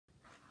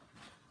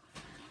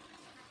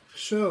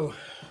So,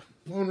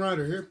 Lone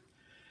Rider here,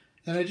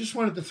 and I just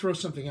wanted to throw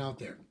something out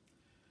there,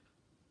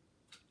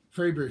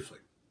 very briefly,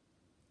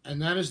 and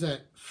that is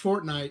that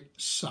Fortnite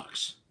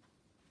sucks.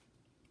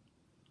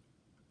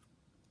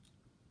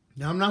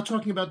 Now, I'm not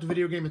talking about the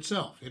video game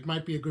itself. It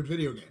might be a good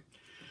video game,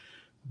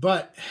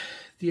 but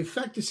the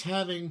effect it's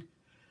having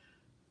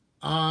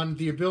on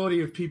the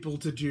ability of people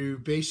to do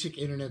basic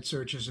internet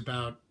searches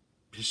about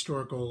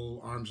historical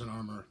arms and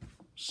armor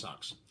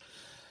sucks.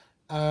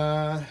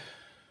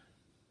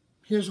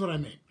 Here's what I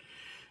mean.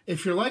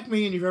 If you're like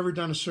me and you've ever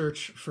done a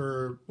search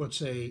for, let's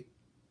say,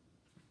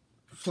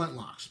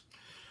 flintlocks,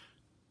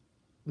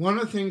 one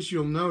of the things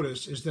you'll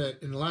notice is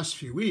that in the last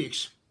few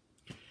weeks,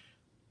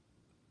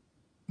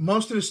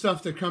 most of the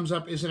stuff that comes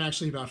up isn't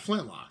actually about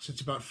flintlocks.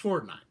 It's about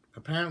Fortnite.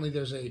 Apparently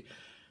there's a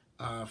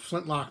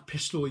flintlock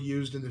pistol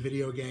used in the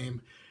video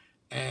game,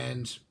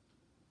 and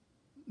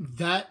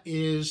that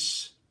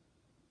is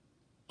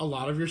a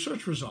lot of your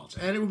search results.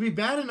 And it would be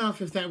bad enough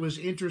if that was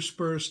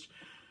interspersed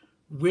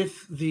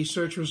with the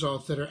search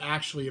results that are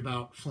actually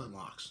about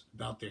flintlocks,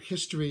 about their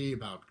history,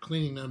 about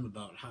cleaning them,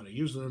 about how to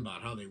use them,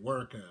 about how they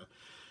work,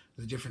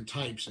 the different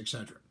types,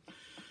 etc.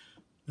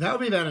 That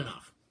would be bad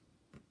enough,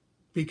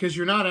 because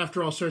you're not,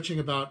 after all, searching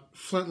about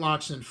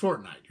flintlocks in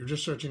Fortnite. You're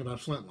just searching about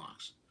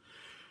flintlocks.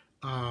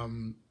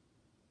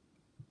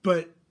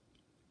 But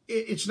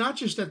it's not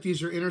just that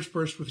these are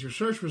interspersed with your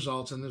search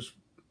results, and there's,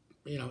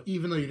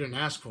 even though you didn't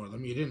ask for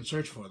them, you didn't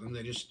search for them,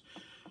 they just,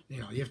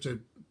 you have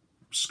to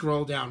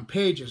scroll down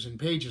pages and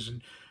pages,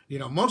 and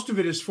most of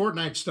it is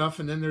Fortnite stuff,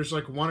 and then there's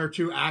like one or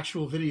two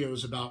actual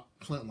videos about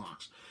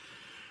flintlocks.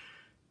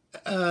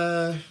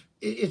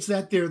 It's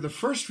that they're the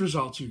first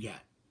results you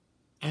get,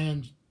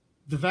 and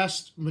the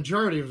vast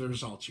majority of the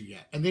results you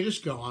get, and they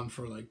just go on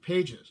for like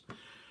pages.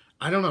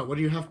 I don't know, what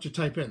do you have to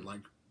type in,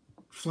 like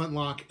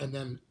flintlock and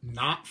then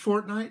not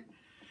Fortnite?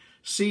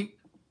 See,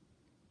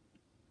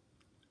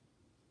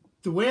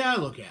 the way I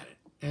look at it,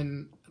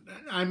 and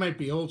I might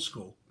be old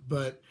school,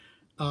 but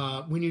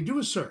when you do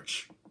a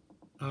search,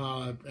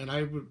 and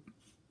I've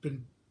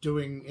been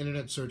doing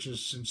internet searches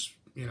since,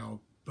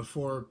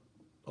 before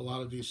a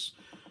lot of these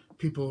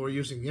people who are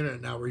using the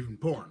internet now were even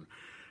born.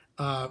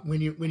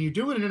 When you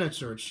do an internet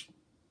search,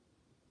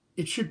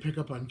 it should pick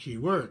up on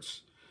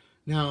keywords.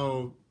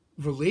 Now,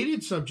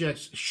 related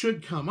subjects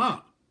should come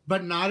up,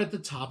 but not at the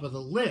top of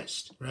the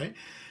list, right?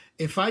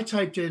 If I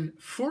typed in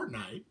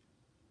Fortnite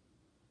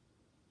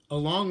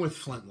along with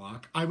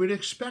flintlock, I would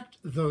expect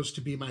those to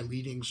be my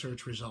leading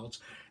search results,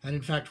 and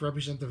in fact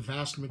represent the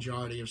vast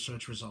majority of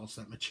search results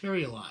that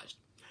materialized.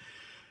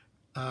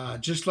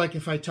 Just like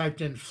if I typed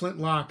in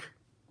flintlock,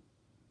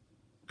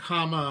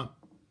 comma,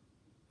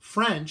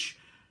 French,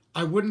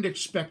 I wouldn't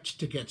expect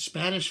to get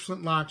Spanish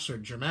flintlocks or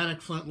Germanic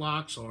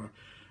flintlocks or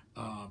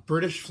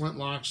British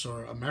flintlocks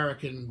or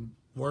American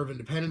War of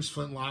Independence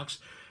flintlocks.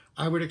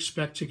 I would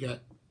expect to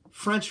get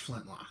French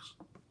flintlocks.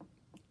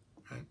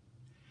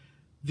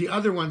 The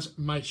other ones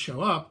might show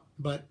up,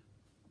 but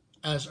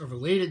as a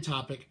related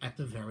topic at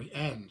the very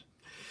end.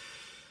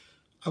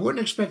 I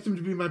wouldn't expect them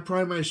to be my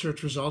primary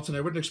search results, and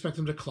I wouldn't expect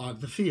them to clog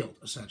the field,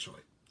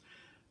 essentially.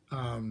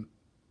 And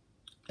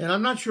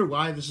I'm not sure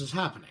why this is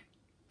happening,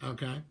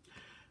 okay?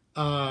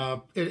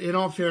 In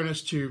all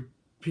fairness to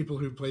people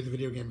who play the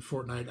video game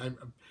Fortnite,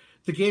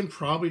 the game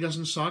probably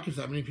doesn't suck. If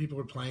that many people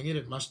are playing it,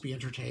 it must be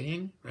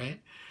entertaining,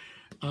 right?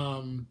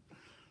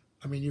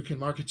 You can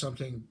market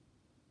something,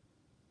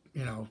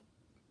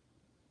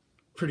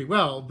 pretty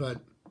well, but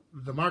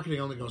the marketing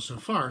only goes so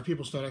far. If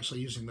people start actually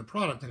using the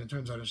product and it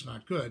turns out it's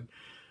not good,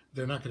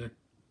 they're not going to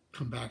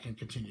come back and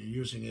continue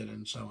using it,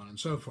 and so on and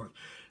so forth.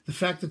 The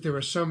fact that there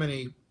are so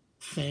many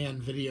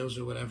fan videos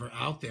or whatever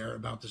out there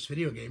about this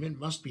video game, it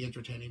must be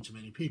entertaining to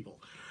many people.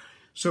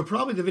 So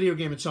probably the video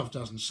game itself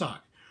doesn't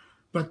suck,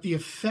 but the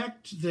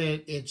effect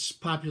that its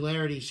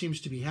popularity seems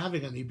to be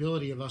having on the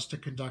ability of us to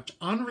conduct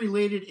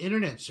unrelated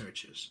internet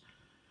searches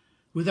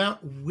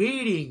without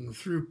wading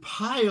through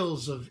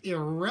piles of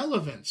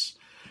irrelevance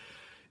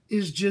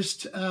is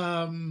just,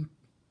 it's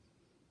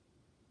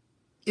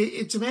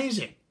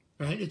amazing,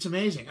 right? It's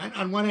amazing.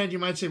 On one hand, you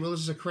might say, well,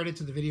 this is a credit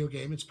to the video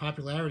game. Its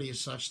popularity is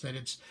such that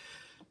it's,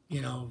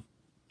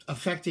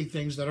 affecting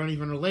things that aren't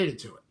even related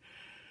to it.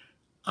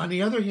 On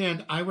the other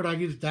hand, I would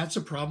argue that that's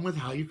a problem with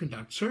how you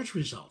conduct search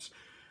results.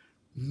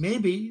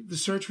 Maybe the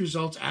search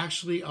results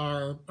actually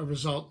are a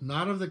result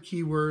not of the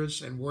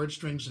keywords and word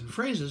strings and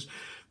phrases,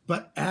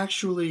 but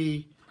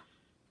actually,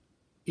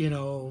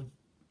 a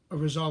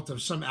result of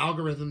some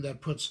algorithm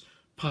that puts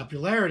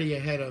popularity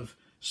ahead of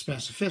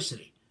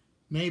specificity.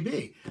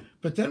 Maybe.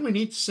 But then we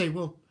need to say,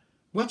 well,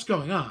 what's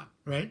going on,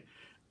 right?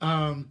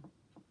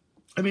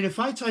 If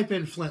I type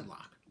in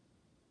flintlock,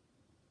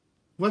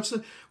 what's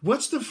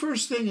the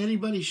first thing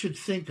anybody should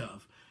think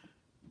of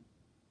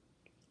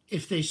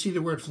if they see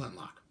the word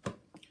flintlock?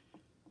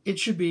 It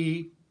should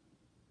be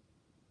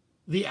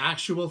the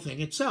actual thing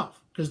itself,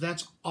 because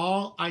that's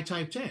all I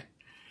typed in.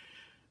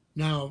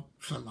 Now,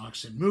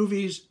 flintlocks in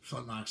movies,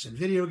 flintlocks in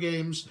video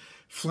games,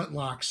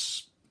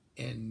 flintlocks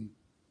in,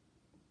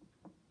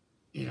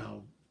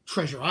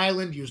 Treasure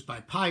Island used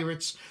by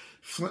pirates,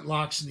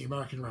 flintlocks in the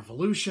American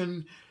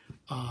Revolution,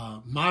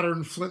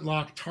 modern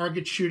flintlock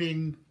target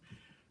shooting,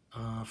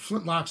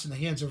 flintlocks in the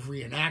hands of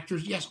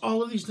reenactors. Yes,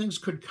 all of these things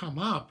could come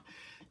up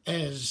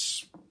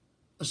as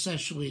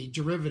essentially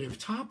derivative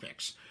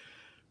topics.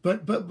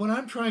 But what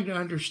I'm trying to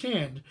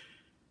understand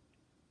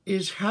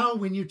is how,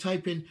 when you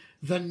type in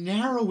the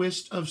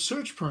narrowest of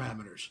search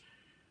parameters,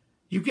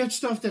 you get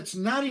stuff that's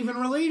not even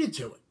related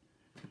to it.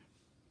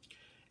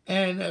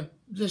 And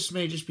this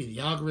may just be the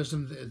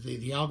algorithm,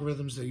 the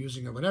algorithms they're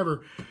using or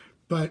whatever,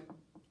 but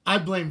I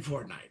blame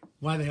Fortnite.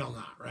 Why the hell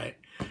not, right?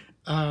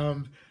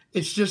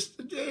 It's just,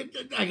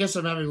 I guess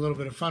I'm having a little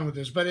bit of fun with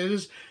this, but it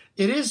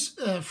is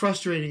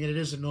frustrating and it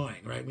is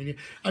annoying, right?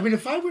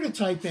 If I were to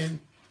type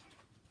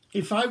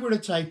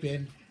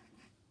in,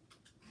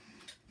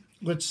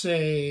 let's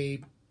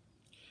say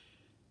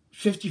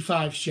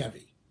 55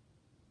 Chevy,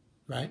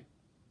 right?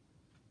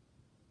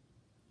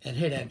 And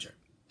hit enter.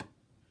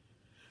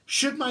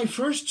 Should my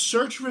first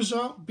search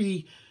result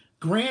be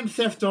Grand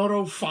Theft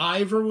Auto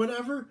 5 or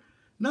whatever?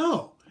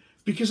 No,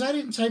 because I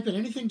didn't type in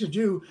anything to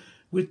do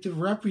with the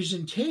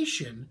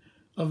representation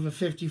of a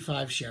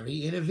 55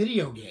 Chevy in a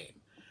video game,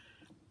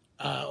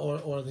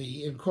 or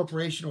the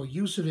incorporation or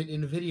use of it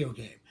in a video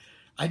game.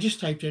 I just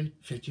typed in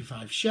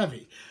 55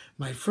 Chevy.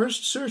 My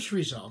first search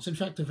results, in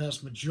fact, the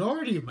vast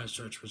majority of my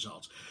search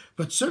results,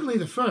 but certainly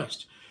the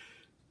first,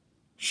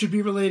 should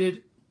be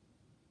related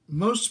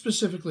most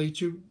specifically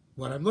to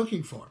what I'm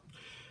looking for.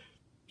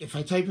 If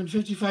I type in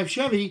 55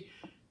 Chevy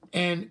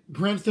and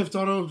Grand Theft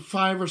Auto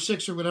 5 or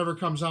 6 or whatever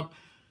comes up,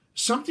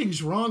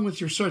 something's wrong with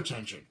your search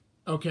engine,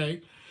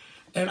 okay?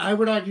 And I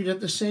would argue that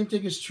the same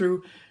thing is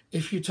true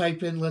if you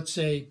type in, let's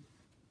say,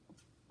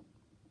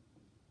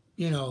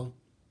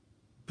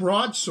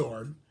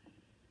 broadsword,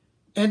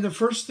 and the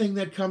first thing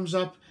that comes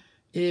up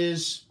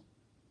is,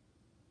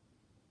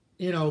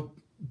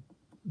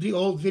 the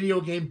old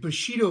video game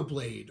Bushido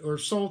Blade or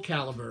Soul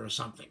Calibur or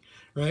something,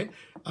 right?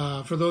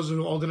 For those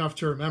who are old enough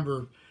to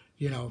remember,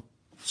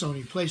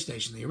 Sony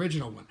PlayStation, the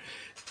original one.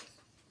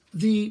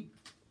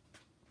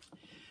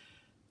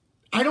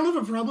 I don't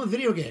have a problem with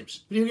video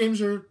games. Video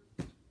games are,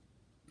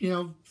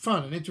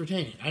 fun and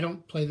entertaining. I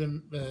don't play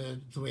them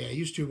the way I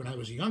used to when I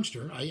was a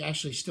youngster. I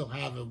actually still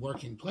have a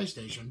working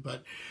PlayStation,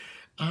 but,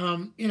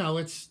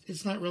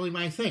 it's not really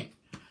my thing.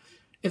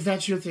 If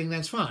that's your thing,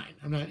 that's fine.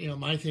 I'm not,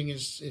 my thing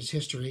is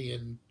history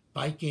and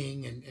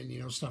biking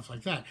and stuff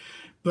like that.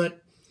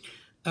 But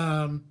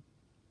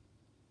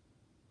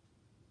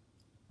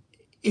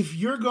if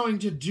you're going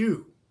to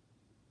do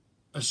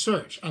a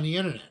search on the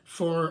internet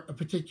for a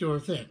particular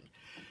thing,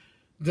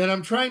 then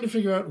I'm trying to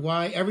figure out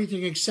why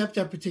everything except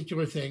that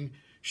particular thing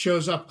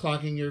shows up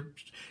clocking your...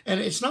 And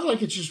it's not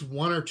like it's just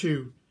one or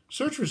two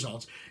search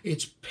results.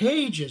 It's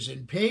pages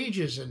and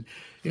pages. And,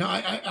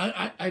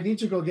 I need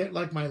to go get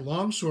like my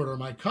longsword or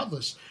my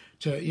cutlass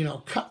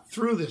to, cut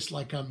through this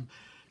like I'm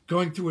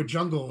going through a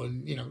jungle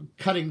and,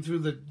 cutting through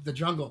the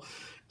jungle.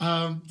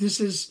 This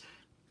is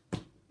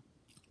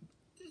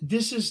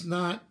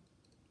the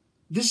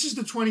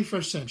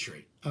 21st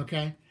century,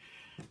 okay?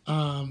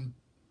 I'm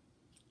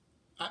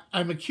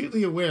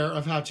acutely aware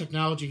of how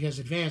technology has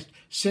advanced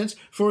since,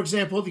 for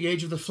example, the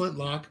age of the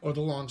flintlock or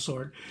the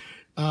longsword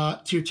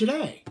to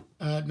today,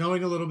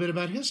 knowing a little bit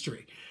about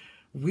history.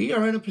 We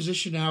are in a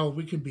position now where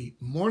we can be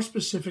more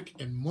specific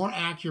and more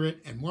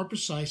accurate and more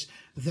precise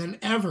than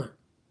ever.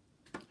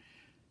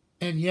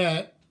 And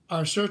yet,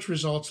 our search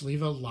results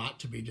leave a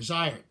lot to be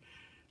desired.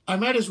 I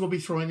might as well be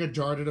throwing a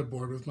dart at a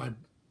board with my,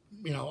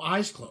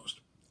 eyes closed.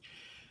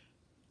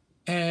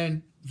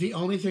 And the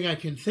only thing I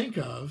can think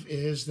of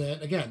is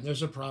that, again,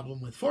 there's a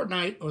problem with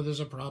Fortnite or there's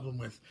a problem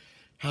with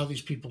how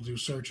these people do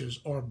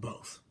searches or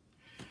both.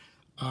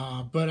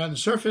 But on the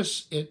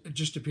surface, it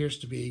just appears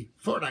to be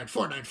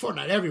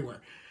Fortnite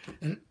everywhere.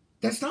 And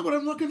that's not what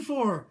I'm looking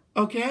for,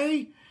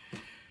 okay?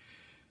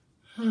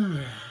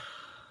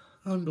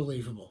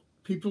 Unbelievable.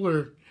 People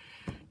are...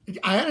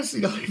 I honestly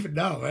don't even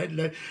know,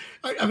 right?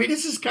 I mean,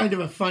 this is kind of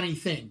a funny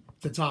thing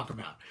to talk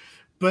about.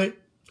 But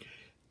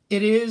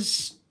it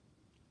is...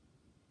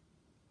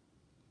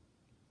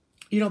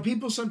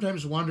 people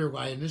sometimes wonder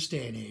why in this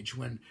day and age,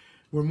 when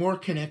we're more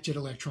connected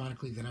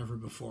electronically than ever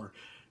before,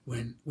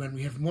 when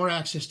we have more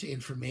access to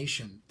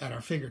information at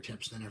our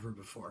fingertips than ever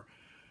before,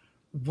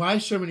 why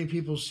so many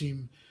people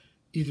seem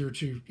either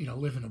to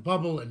live in a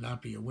bubble and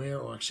not be aware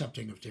or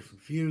accepting of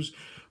different views,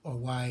 or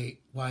why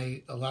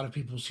a lot of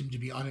people seem to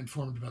be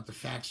uninformed about the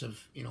facts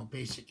of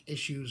basic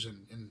issues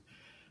and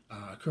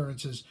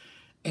occurrences,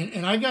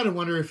 and I got to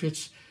wonder if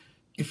it's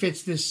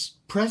this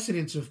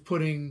precedence of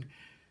putting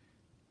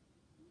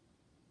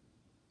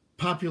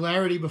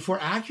popularity before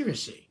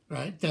accuracy,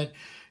 right? That,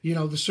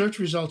 the search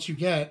results you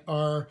get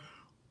are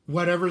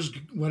whatever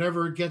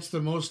gets the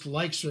most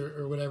likes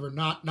or whatever,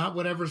 not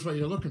whatever's what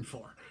you're looking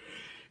for.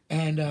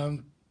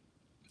 And,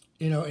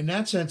 in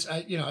that sense,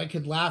 I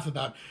could laugh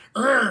about,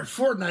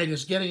 Fortnite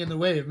is getting in the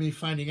way of me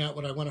finding out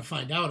what I want to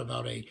find out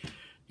about a,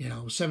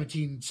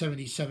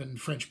 1777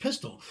 French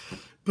pistol.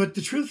 But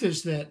the truth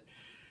is that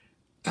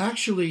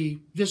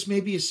actually, this may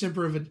be a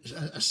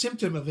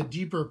symptom of a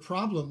deeper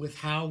problem with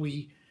how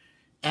we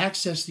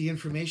access the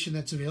information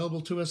that's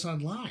available to us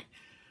online.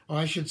 Or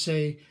I should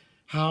say,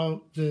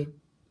 how the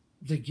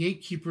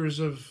gatekeepers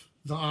of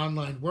the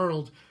online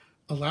world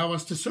allow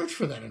us to search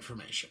for that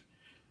information,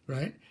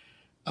 right?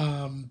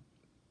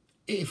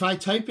 If I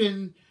type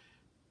in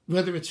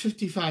whether it's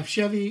 55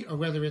 Chevy or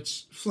whether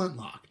it's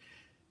flintlock,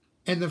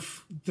 and the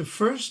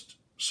first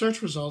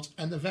search results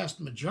and the vast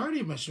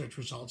majority of my search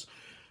results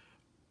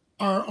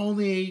are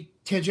only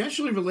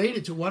tangentially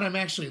related to what I'm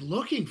actually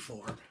looking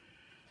for,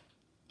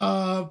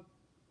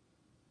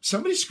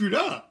 somebody screwed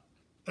up.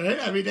 Right?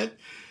 I mean,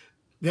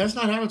 that's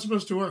not how it's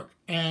supposed to work.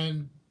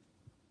 And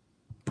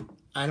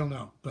I don't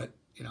know, but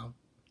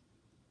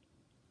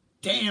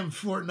damn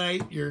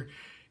Fortnite,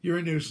 you're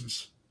a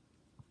nuisance.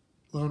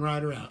 Lone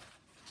Rider out.